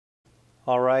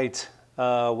All right,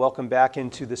 welcome back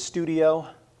into the studio.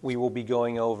 We will be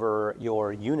going over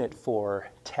your Unit 4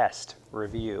 test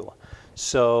review.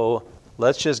 So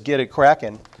let's just get it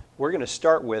cracking. We're going to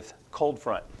start with cold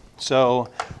front. So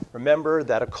remember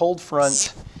that a cold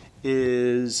front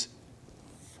is,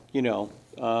 if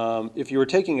you were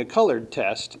taking a colored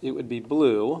test, it would be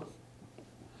blue.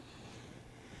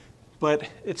 But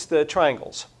it's the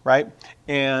triangles, right?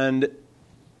 And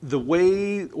the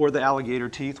way, or the alligator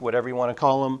teeth, whatever you want to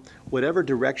call them, whatever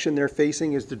direction they're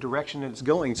facing is the direction it's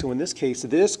going. So in this case,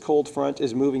 this cold front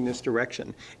is moving this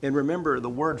direction. And remember, the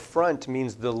word front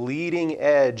means the leading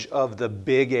edge of the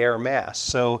big air mass.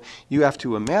 So you have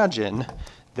to imagine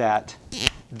that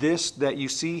this that you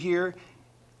see here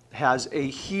has a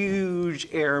huge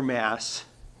air mass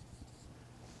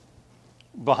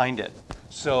behind it.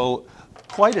 So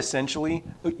quite essentially,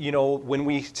 when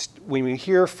we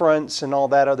hear fronts and all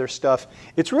that other stuff,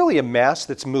 it's really a mass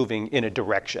that's moving in a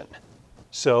direction.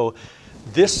 So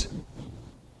this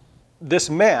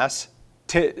mass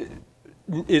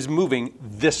is moving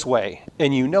this way,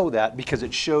 and you know that because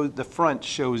the front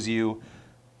shows you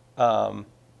the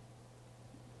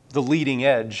leading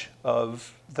edge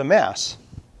of the mass.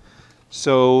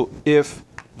 So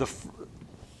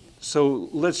so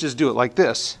let's just do it like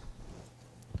this.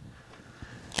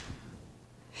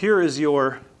 Here is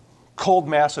your cold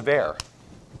mass of air.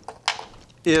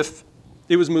 If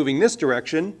it was moving this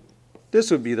direction,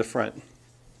 this would be the front.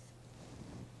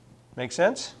 Make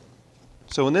sense?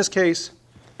 So in this case,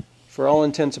 for all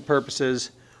intents and purposes,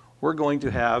 we're going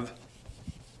to have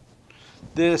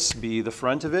this be the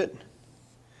front of it.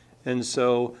 And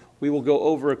so we will go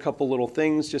over a couple little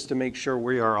things just to make sure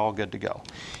we are all good to go.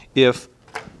 If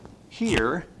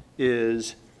here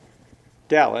is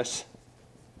Dallas,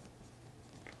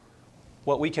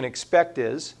 what we can expect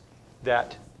is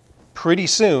that pretty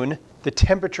soon the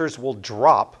temperatures will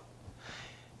drop.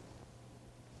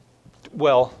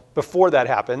 Well, before that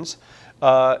happens,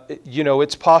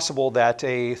 it's possible that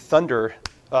a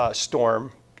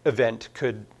thunderstorm event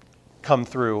could come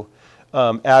through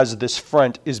as this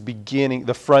front is beginning.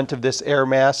 The front of this air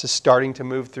mass is starting to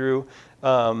move through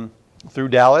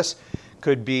Dallas.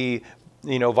 Could be,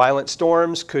 violent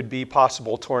storms. Could be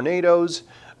possible tornadoes.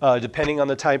 Depending on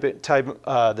the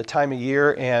time of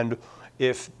year and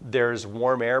if there's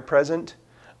warm air present,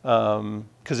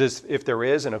 because if there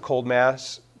is and a cold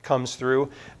mass comes through,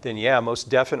 then yeah, most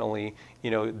definitely,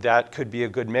 that could be a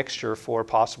good mixture for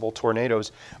possible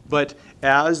tornadoes. But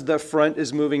as the front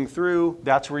is moving through,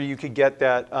 that's where you could get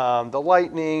that the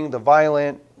lightning, the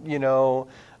violent,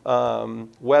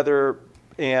 weather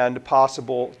and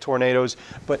possible tornadoes.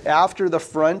 But after the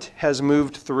front has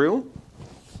moved through,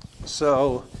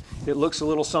 so it looks a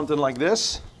little something like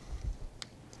this.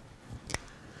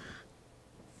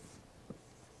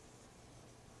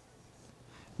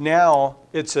 Now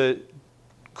it's a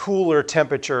cooler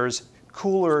temperatures,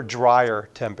 cooler, drier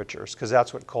temperatures, because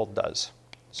that's what cold does.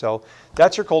 So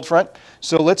that's your cold front.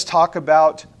 So let's talk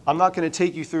about, I'm not going to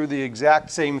take you through the exact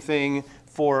same thing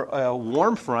for a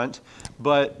warm front,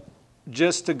 but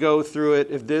just to go through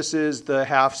it, if this is the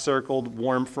half-circled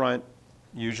warm front,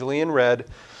 usually in red,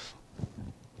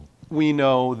 we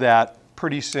know that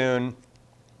pretty soon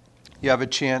you have a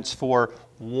chance for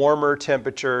warmer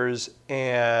temperatures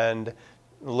and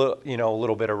a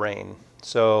little bit of rain.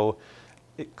 So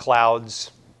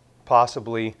clouds,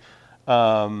 possibly.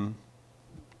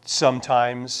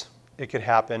 Sometimes it could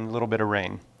happen, a little bit of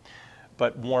rain.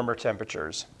 But warmer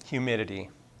temperatures, humidity,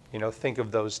 think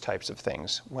of those types of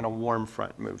things when a warm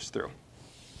front moves through.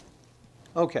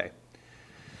 Okay,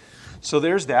 so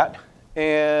there's that.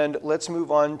 And let's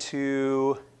move on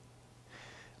to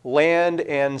land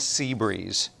and sea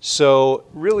breeze. So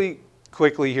really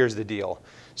quickly, here's the deal.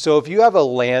 So if you have a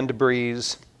land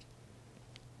breeze,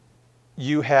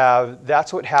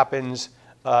 that's what happens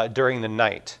during the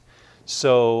night.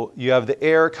 So you have the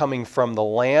air coming from the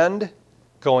land,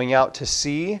 going out to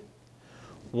sea,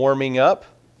 warming up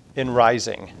and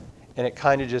rising. And it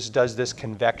kind of just does this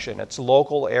convection. It's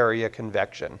local area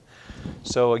convection.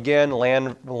 So again,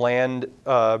 land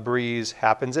breeze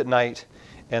happens at night,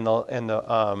 and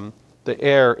the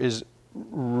air is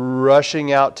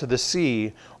rushing out to the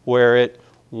sea where it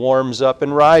warms up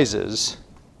and rises,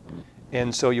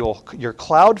 and so your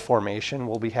cloud formation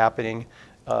will be happening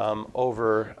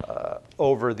over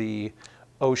the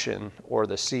ocean or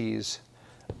the seas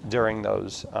during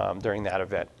that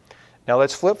event. Now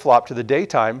let's flip-flop to the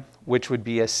daytime, which would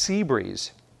be a sea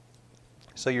breeze.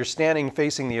 So you're standing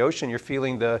facing the ocean. You're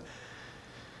feeling the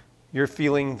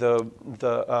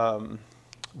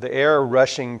the air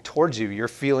rushing towards you. You're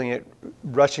feeling it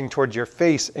rushing towards your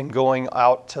face and going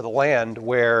out to the land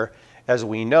where, as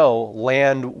we know,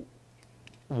 land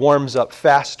warms up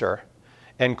faster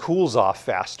and cools off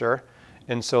faster.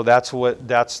 And so that's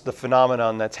the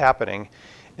phenomenon that's happening.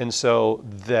 And so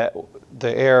that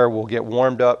the air will get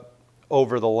warmed up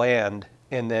over the land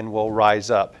and then will rise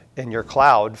up. And your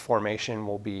cloud formation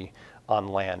will be on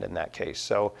land in that case.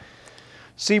 So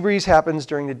sea breeze happens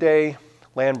during the day,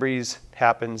 land breeze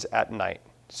happens at night.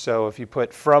 So if you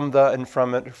put from the and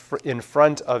from it in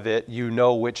front of it, you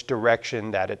know which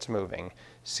direction that it's moving.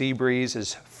 Sea breeze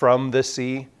is from the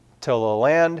sea to the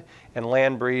land, and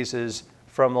land breeze is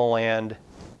from the land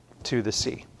to the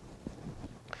sea.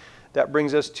 That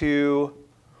brings us to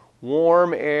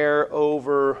warm air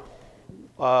over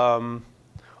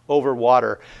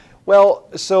water. Well,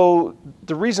 so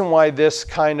the reason why this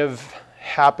kind of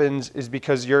happens is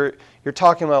because you're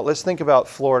talking about, let's think about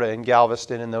Florida and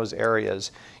Galveston and those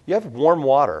areas. You have warm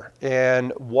water,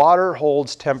 and water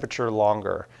holds temperature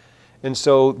longer. And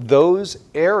so those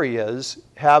areas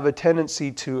have a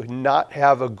tendency to not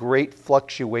have a great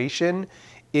fluctuation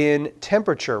in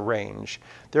temperature range.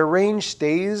 Their range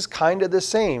stays kind of the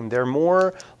same. They're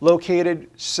more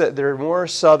located, they're more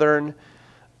southern.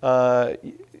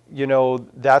 You know,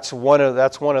 that's one of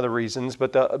the reasons.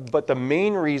 But the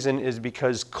main reason is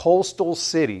because coastal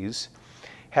cities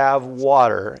have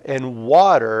water, and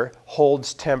water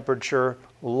holds temperature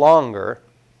longer.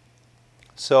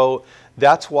 So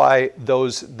that's why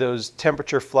those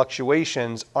temperature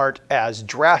fluctuations aren't as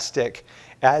drastic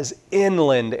as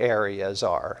inland areas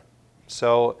are.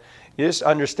 So just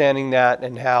understanding that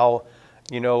and how,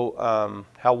 you know,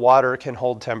 how water can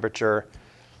hold temperature,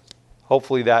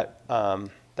 hopefully that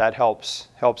that helps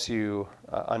you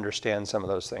understand some of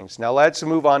those things. Now let's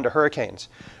move on to hurricanes.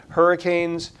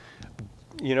 Hurricanes,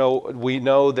 you know, we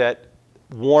know that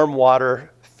warm water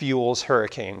fuels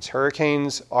hurricanes.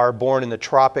 Hurricanes are born in the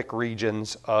tropic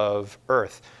regions of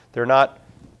Earth. They're not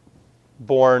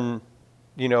born,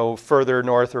 you know, further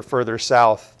north or further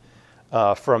south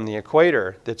from the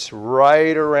equator. That's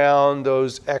right around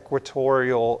those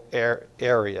equatorial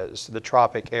areas. The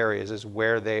tropic areas is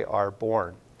where they are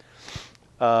born.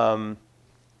 And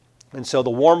so the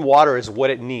warm water is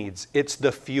what it needs. It's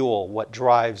the fuel, what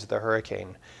drives the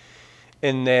hurricane.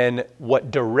 And then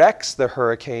what directs the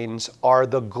hurricanes are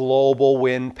the global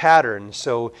wind patterns.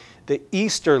 So the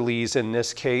easterlies in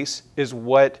this case is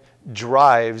what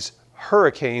drives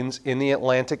hurricanes in the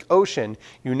Atlantic Ocean.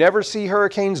 You never see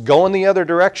hurricanes going the other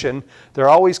direction. They're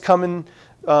always coming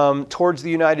towards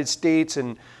the United States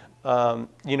and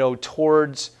you know,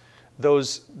 towards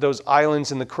those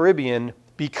islands in the Caribbean,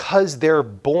 because they're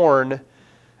born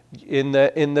in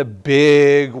the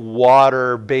big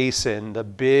water basin, the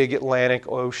big Atlantic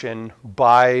Ocean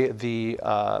by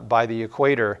the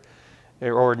equator,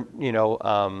 or you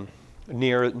know,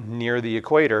 near the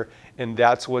equator, and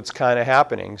that's what's kind of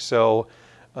happening. So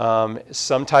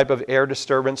some type of air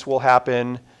disturbance will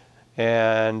happen,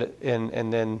 and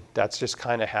then that's just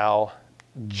kind of how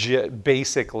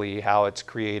basically how it's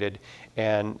created.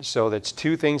 And so that's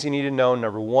two things you need to know.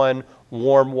 Number one,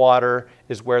 warm water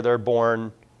is where they're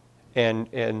born.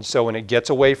 And so when it gets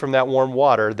away from that warm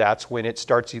water, that's when it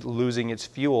starts losing its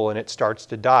fuel and it starts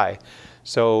to die.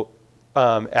 So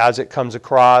as it comes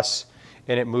across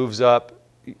and it moves up,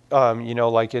 you know,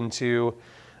 like into,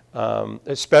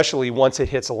 especially once it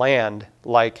hits land,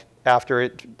 like after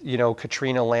it, you know,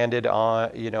 Katrina landed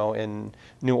on, you know, in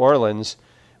New Orleans,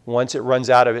 once it runs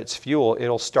out of its fuel,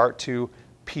 it'll start to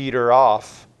peter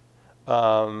off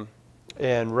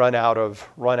and run out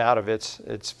of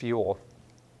its fuel.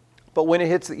 But when it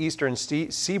hits the eastern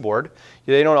seaboard,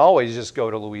 they don't always just go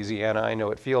to Louisiana. I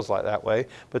know it feels like that way,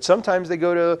 but sometimes they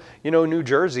go to, you know, New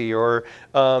Jersey or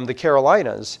the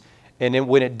Carolinas. And then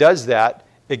when it does that,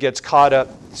 it gets caught up.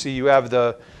 So you have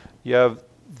the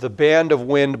band of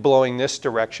wind blowing this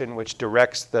direction, which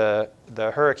directs the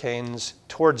hurricanes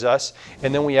towards us.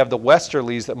 And then we have the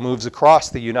westerlies that moves across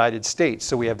the United States.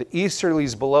 So we have the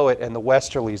easterlies below it and the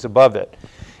westerlies above it.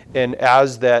 And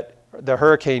as the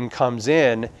hurricane comes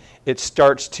in, it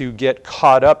starts to get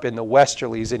caught up in the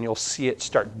westerlies, and you'll see it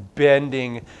start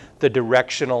bending the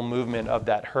directional movement of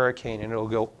that hurricane, and it'll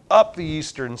go up the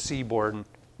eastern seaboard,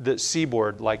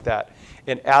 like that.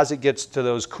 And as it gets to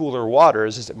those cooler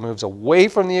waters, as it moves away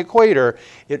from the equator,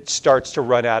 it starts to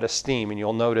run out of steam, and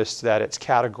you'll notice that its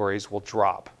categories will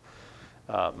drop.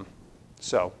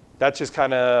 So that's just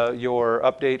kind of your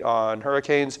update on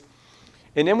hurricanes.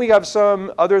 And then we have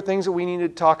some other things that we need to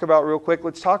talk about real quick.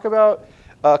 Let's talk about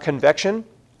convection.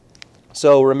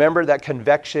 So remember that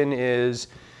convection is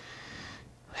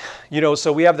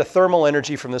So we have the thermal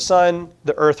energy from the sun,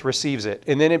 the Earth receives it,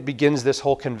 and then it begins this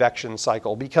whole convection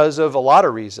cycle because of a lot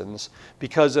of reasons,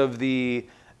 because of the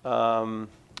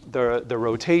rotation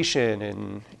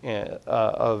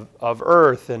of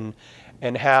Earth and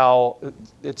how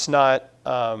it's not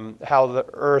how the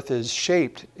Earth is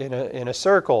shaped in a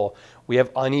circle. We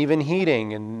have uneven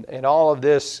heating, and all of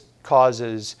this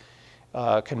causes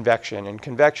convection. And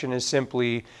convection is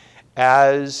simply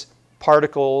as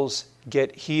particles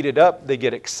get heated up, they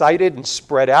get excited and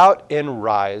spread out and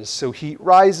rise. So heat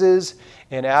rises,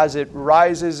 and as it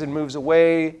rises and moves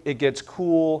away, it gets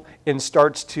cool and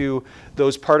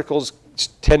those particles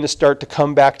tend to start to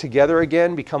come back together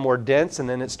again, become more dense, and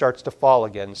then it starts to fall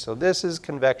again. So this is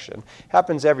convection. It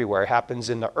happens everywhere. It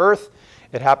happens in the Earth,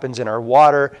 it happens in our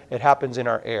water, it happens in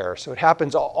our air. So it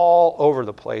happens all over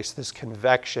the place, this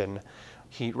convection.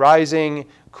 Heat rising,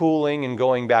 cooling, and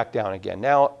going back down again.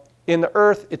 Now, in the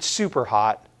Earth, it's super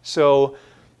hot, so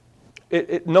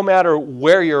no matter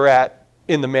where you're at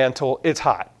in the mantle, it's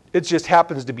hot. It just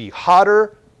happens to be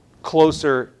hotter,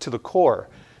 closer to the core.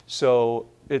 So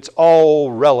it's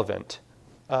all relevant.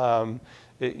 As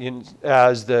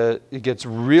it gets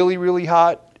really, really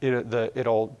hot,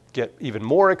 it'll get even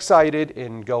more excited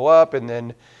and go up,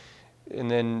 and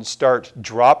then start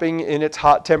dropping in its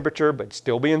hot temperature, but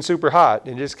still being super hot.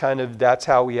 And just that's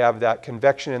how we have that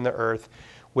convection in the Earth,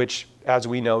 which, as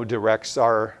we know, directs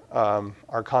our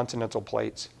continental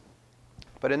plates.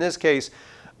 But in this case,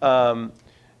 so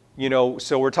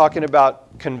we're talking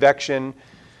about convection.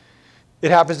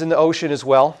 It happens in the ocean as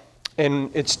well,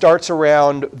 and it starts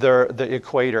around the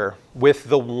equator with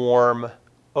the warm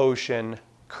ocean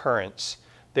currents.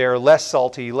 They're less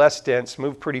salty, less dense,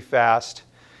 move pretty fast,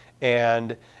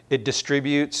 and it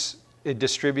distributes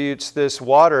this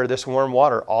water, this warm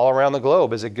water, all around the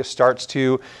globe as it starts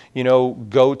to,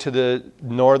 go to the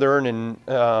northern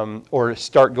and or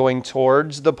start going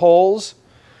towards the poles.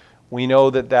 We know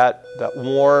that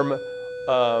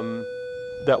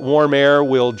warm air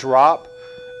will drop,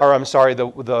 or I'm sorry, the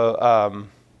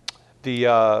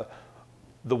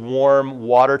warm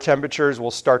water temperatures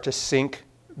will start to sink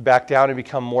back down and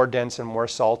become more dense and more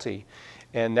salty,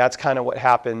 and that's kind of what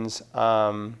happens.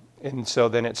 And so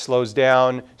then it slows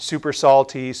down, super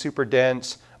salty, super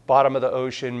dense, bottom of the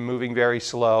ocean, moving very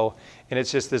slow. And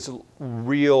it's just this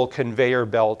real conveyor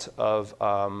belt of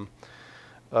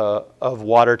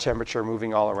water temperature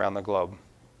moving all around the globe.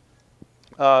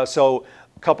 So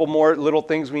a couple more little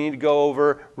things we need to go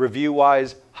over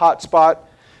review-wise. Hotspots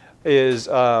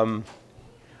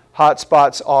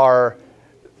are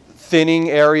thinning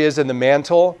areas in the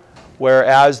mantle, where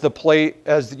as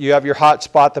you have your hot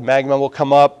spot, the magma will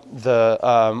come up,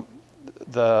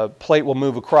 the plate will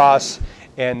move across,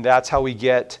 and that's how we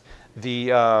get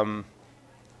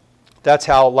that's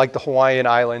how, like, the Hawaiian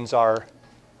Islands are.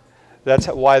 That's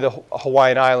why the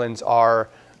Hawaiian Islands are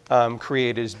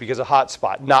created, is because of hot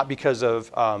spot, not because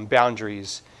of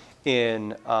boundaries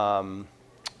on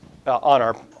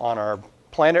our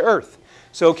planet Earth.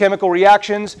 So chemical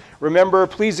reactions, remember,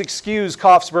 please excuse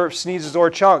coughs, burps, sneezes, or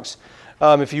chunks.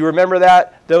 If you remember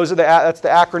that, that's the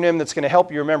acronym that's going to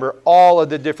help you remember all of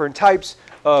the different types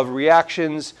of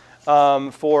reactions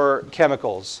for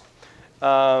chemicals.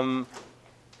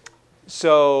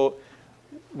 So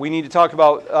we need to talk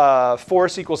about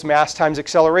force equals mass times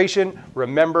acceleration.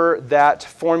 Remember that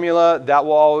formula. That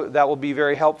will be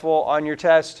very helpful on your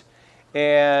test.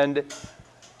 And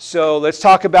so let's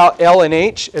talk about L and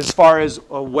H as far as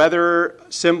weather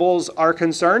symbols are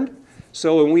concerned.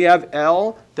 So when we have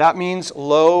L, that means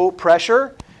low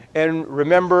pressure. And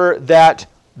remember that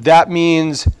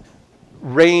means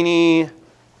rainy,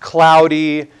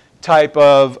 cloudy type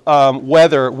of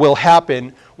weather will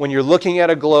happen when you're looking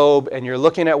at a globe and you're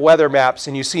looking at weather maps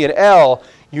and you see an L.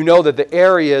 You know that the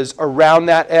areas around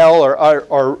that L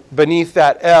or beneath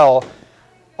that L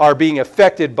are being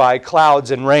affected by clouds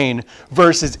and rain,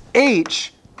 versus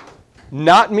H,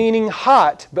 not meaning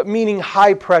hot, but meaning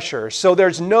high pressure. So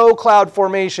there's no cloud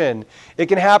formation. It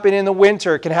can happen in the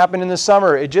winter, it can happen in the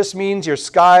summer. It just means your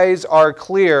skies are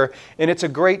clear, and it's a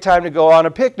great time to go on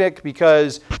a picnic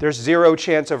because there's zero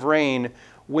chance of rain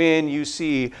when you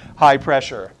see high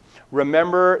pressure.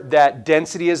 Remember that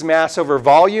density is mass over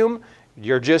volume.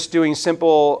 You're just doing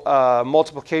simple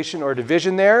multiplication or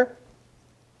division there.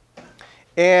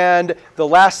 And the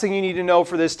last thing you need to know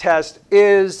for this test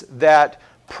is that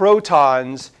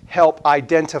protons help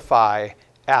identify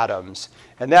atoms.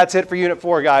 And that's it for Unit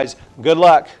 4, guys. Good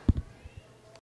luck.